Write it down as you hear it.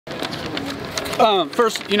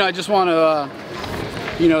First, I just want to,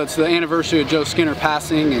 it's the anniversary of Joe Skinner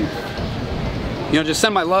passing, and just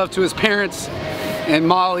send my love to his parents and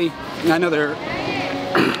Molly. And I know they're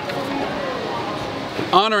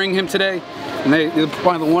honoring him today, and they're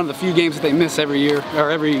probably one of the few games that they miss every year or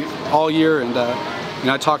all year. And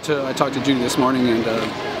I talked to Judy this morning, and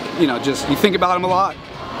just you think about him a lot.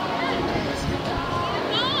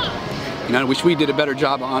 I wish we did a better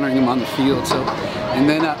job of honoring him on the field. So, and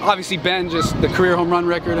then obviously Ben, just the career home run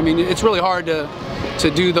record. I mean, it's really hard to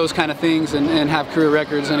do those kind of things and have career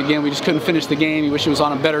records. And again, we just couldn't finish the game. You wish it was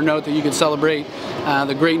on a better note that you could celebrate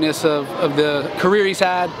the greatness of the career he's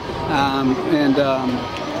had. I'm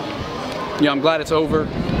glad it's over,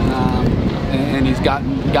 and he's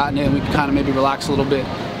gotten it, and we can kind of maybe relax a little bit.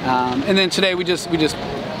 And then today we just.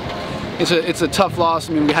 It's a tough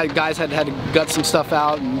loss. I mean, guys had to gut some stuff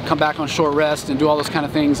out and come back on short rest and do all those kind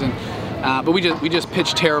of things. And but we just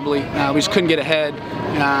pitched terribly. We just couldn't get ahead.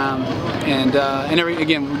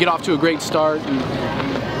 Again, we get off to a great start.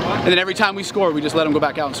 And then every time we score, we just let them go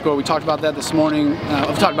back out and score. We talked about that this morning.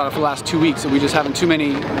 We've talked about it for the last 2 weeks, that we just having too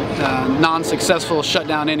many non-successful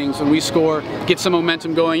shutdown innings. When we score, get some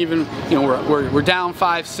momentum going. Even we're down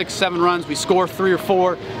 5, 6, 7 runs. We score 3 or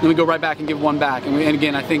 4, then we go right back and give 1 back. And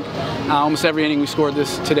again, I think almost every inning we scored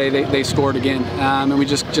today, they scored again. And we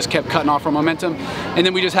just kept cutting off our momentum. And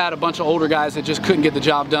then we just had a bunch of older guys that just couldn't get the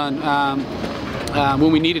job done.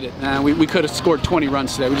 When we needed it. We could have scored 20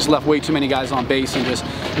 runs today. We just left way too many guys on base and just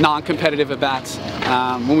non-competitive at-bats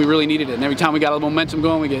when we really needed it. And every time we got a little momentum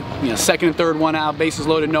going, we get second and third, 1 out, bases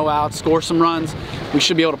loaded, no outs, score some runs. We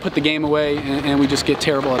should be able to put the game away, and we just get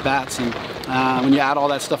terrible at-bats. And when you add all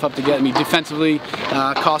that stuff up together, I mean, defensively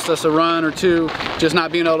cost us a run or 2, just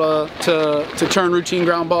not being able to turn routine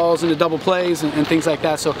ground balls into double plays and things like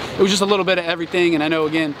that. So it was just a little bit of everything. And I know,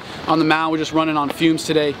 again, on the mound, we're just running on fumes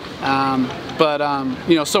today. But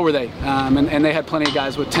so were they, and they had plenty of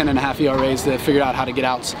guys with 10.5 ERAs that figured out how to get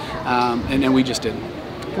outs, and we just didn't.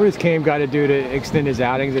 What has Cam got to do to extend his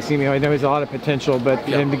outings? I know there's a lot of potential, but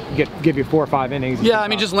him to give you 4 or 5 innings. Yeah, I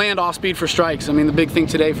mean, just land off speed for strikes. I mean, the big thing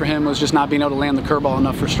today for him was just not being able to land the curveball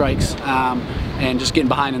enough for strikes, and just getting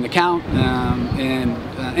behind in the count.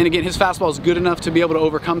 And again, his fastball is good enough to be able to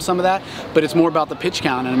overcome some of that, but it's more about the pitch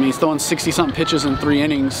count. And I mean, he's throwing 60-something pitches in 3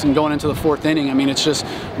 innings and going into the 4th inning. I mean, it's just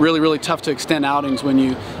really, really tough to extend outings when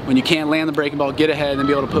you can't land the breaking ball, get ahead, and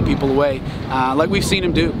be able to put people away, like we've seen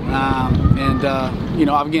him do.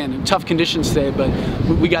 Again, tough conditions today, but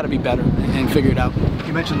we got to be better and figure it out.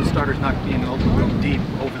 You mentioned the starters not being able to go deep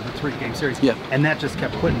over the 3-game series, and that just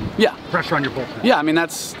kept putting pressure on your bullpen. Yeah, I mean,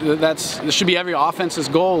 that should be every offense's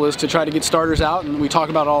goal, is to try to get starters out, and we talk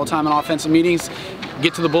about it all the time in offensive meetings.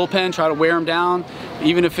 Get to the bullpen, try to wear them down,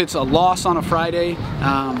 even if it's a loss on a Friday.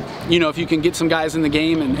 If you can get some guys in the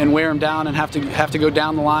game and wear them down and have to go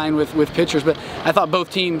down the line with pitchers. But I thought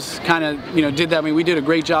both teams kind of did that. I mean, we did a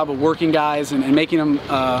great job of working guys and making them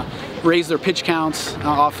raise their pitch counts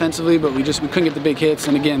offensively, but we couldn't get the big hits.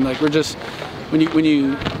 And again, like, we're just when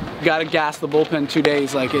you got to gas the bullpen 2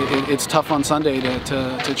 days, like it's tough on Sunday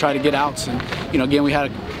to try to get outs. And again, we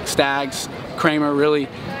had Staggs, Kramer really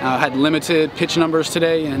had limited pitch numbers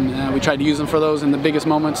today, and we tried to use them for those in the biggest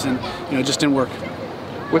moments, and it just didn't work.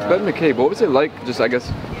 With Ben McCabe, what was it like, just I guess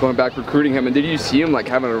going back recruiting him, and did you see him like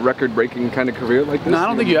having a record-breaking kind of career like this? No, I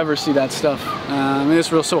don't think you ever see that stuff. I mean, it's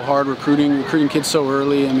so hard recruiting kids so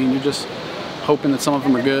early. I mean, you're just hoping that some of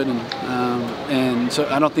them are good, and so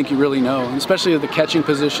I don't think you really know, and especially at the catching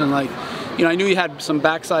position. Like, I knew he had some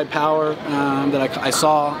backside power that I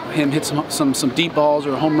saw him hit some deep balls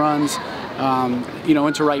or home runs.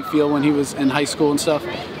 Into right field when he was in high school and stuff.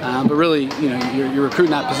 But really, you're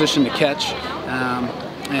recruiting that position to catch.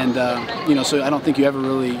 So I don't think you ever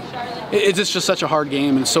really, it's just such a hard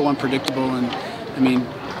game, and it's so unpredictable. And I mean,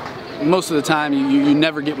 most of the time you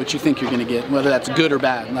never get what you think you're going to get, whether that's good or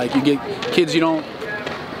bad. Like, you get kids you don't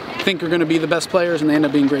think are going to be the best players, and they end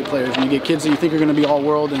up being great players. And you get kids that you think are going to be all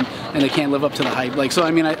world, and they can't live up to the hype. Like, so I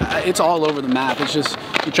mean, it's all over the map. It's just,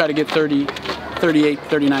 you try to get 38,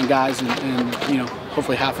 39 guys, and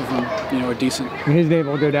hopefully half of them, are decent. His name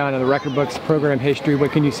will go down in the record books, program history.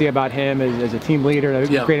 What can you see about him as a team leader, a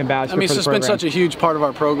great ambassador? I mean, he's just been such a huge part of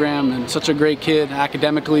our program, and such a great kid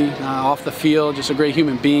academically, off the field, just a great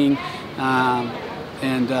human being,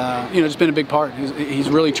 just been a big part. He's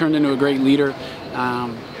really turned into a great leader,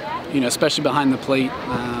 especially behind the plate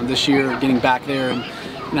this year, getting back there. And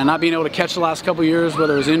not being able to catch the last couple of years,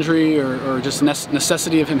 whether it was injury or just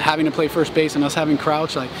necessity of him having to play first base and us having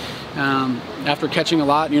Crouch, after catching a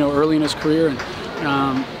lot, early in his career, and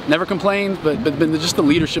Never complained, but just the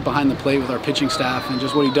leadership behind the plate with our pitching staff and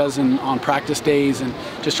just what he does on practice days and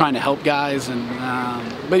just trying to help guys and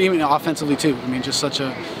but even offensively too. I mean, just such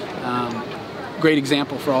a great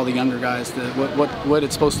example for all the younger guys that what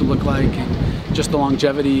it's supposed to look like and just the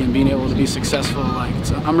longevity and being able to be successful.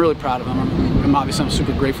 Like I'm really proud of him. I'm obviously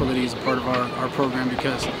super grateful that he's a part of our program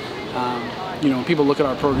because you know, when people look at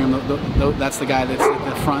our program, that's the guy that's at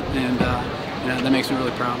the front, and you know, that makes me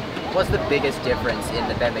really proud. What's the biggest difference in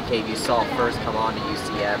the Ben McCabe you saw first come on to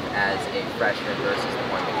UCF as a freshman versus the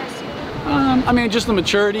one that you see now? I mean, just the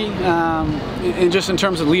maturity, and just in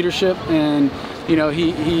terms of leadership, and you know,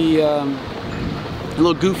 he a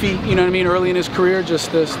little goofy, you know what I mean, early in his career,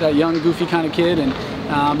 just that young, goofy kind of kid, and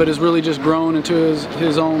but has really just grown into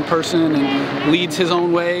his own person and leads his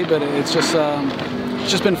own way. But it's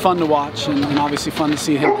just been fun to watch, and obviously fun to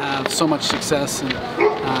see him have so much success, and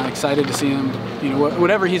excited to see him. You know,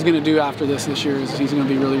 whatever he's going to do after this year, he's going to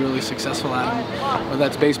be really, really successful at it. Whether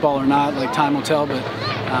that's baseball or not, like time will tell. But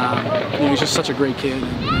you know, he's just such a great kid,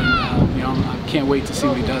 and you know, I can't wait to see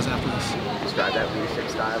what he does after this. Describe that leadership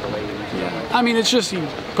style, the way he I mean, it's just he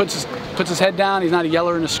puts his head down. He's not a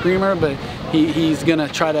yeller and a screamer, but he's gonna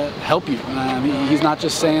try to help you. He's not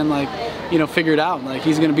just saying like, you know, figure it out. Like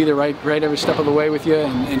he's gonna be there right every step of the way with you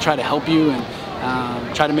and try to help you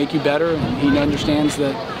and try to make you better. And he understands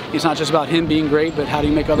that it's not just about him being great, but how do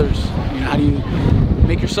you make others? You know, how do you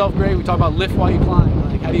make yourself great? We talk about lift while you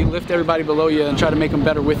climb. Like how do you lift everybody below you and try to make them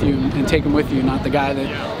better with you and take them with you? Not the guy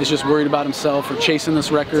that is just worried about himself or chasing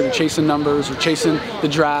this record or chasing numbers or chasing the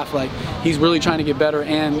draft. Like he's really trying to get better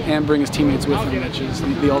and bring his teammates with him, which is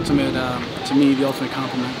the ultimate, to me, the ultimate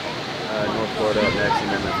compliment. North Florida up next,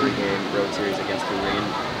 and then the 3-game road series against Tulane.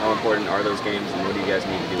 How important are those games, and what do you guys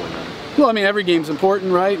need to do in them? Well, I mean, every game's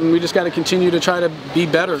important, right? And we just got to continue to try to be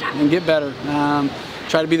better and get better.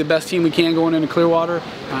 Try to be the best team we can going into Clearwater.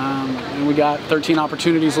 And we got 13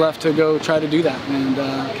 opportunities left to go try to do that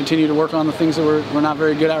and continue to work on the things that we're not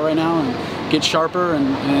very good at right now and get sharper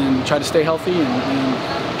and try to stay healthy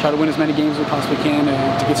and try to win as many games as we possibly can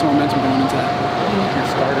to get some momentum going into that. Your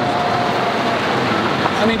starters.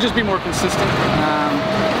 I mean, just be more consistent.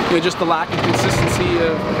 You know, just the lack of consistency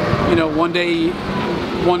of, you know, one day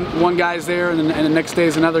one guy's there and the next day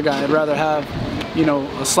is another guy. I'd rather have, you know,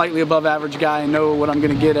 a slightly above average guy and know what I'm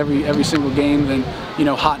going to get every single game than, you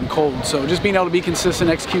know, hot and cold. So just being able to be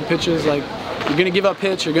consistent, execute pitches. Like you're going to give up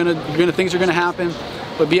pitch, things are going to happen,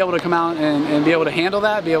 but be able to come out and be able to handle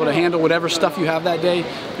that, be able to handle whatever stuff you have that day,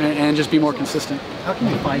 and just be more consistent. How can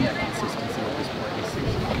you find that consistency at this point in the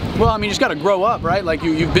season? Well, I mean, you just got to grow up, right? Like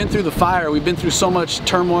you've been through the fire. We've been through so much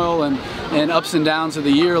turmoil and ups and downs of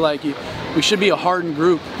the year. Like we should be a hardened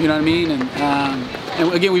group, you know what I mean?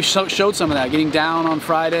 And again, we've showed some of that, getting down on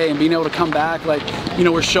Friday and being able to come back. Like, you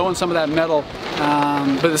know, we're showing some of that mettle.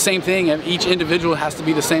 But the same thing, each individual has to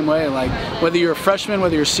be the same way. Like, whether you're a freshman,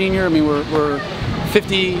 whether you're a senior, I mean, we're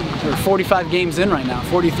 50 or 45 games in right now,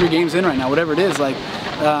 43 games in right now, whatever it is. Like,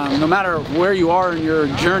 no matter where you are in your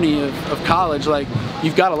journey of college, like,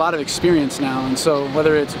 you've got a lot of experience now. And so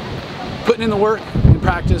whether it's putting in the work in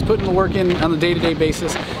practice, putting the work in on a day-to-day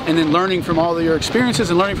basis, and then learning from all of your experiences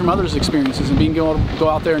and learning from others' experiences and being able to go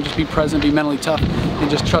out there and just be present, be mentally tough, and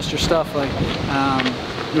just trust your stuff. Like,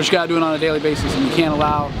 you just got to do it on a daily basis, and you can't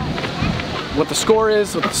allow what the score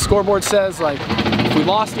is, what the scoreboard says. Like, if we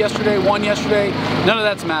lost yesterday, won yesterday, none of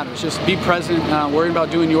that matters. Just be present, worry about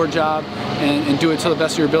doing your job, and do it to the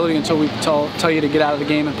best of your ability until we tell you to get out of the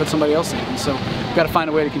game and put somebody else in. And so we've got to find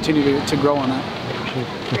a way to continue to grow on that.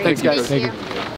 Great. Thanks, guys. Thank you.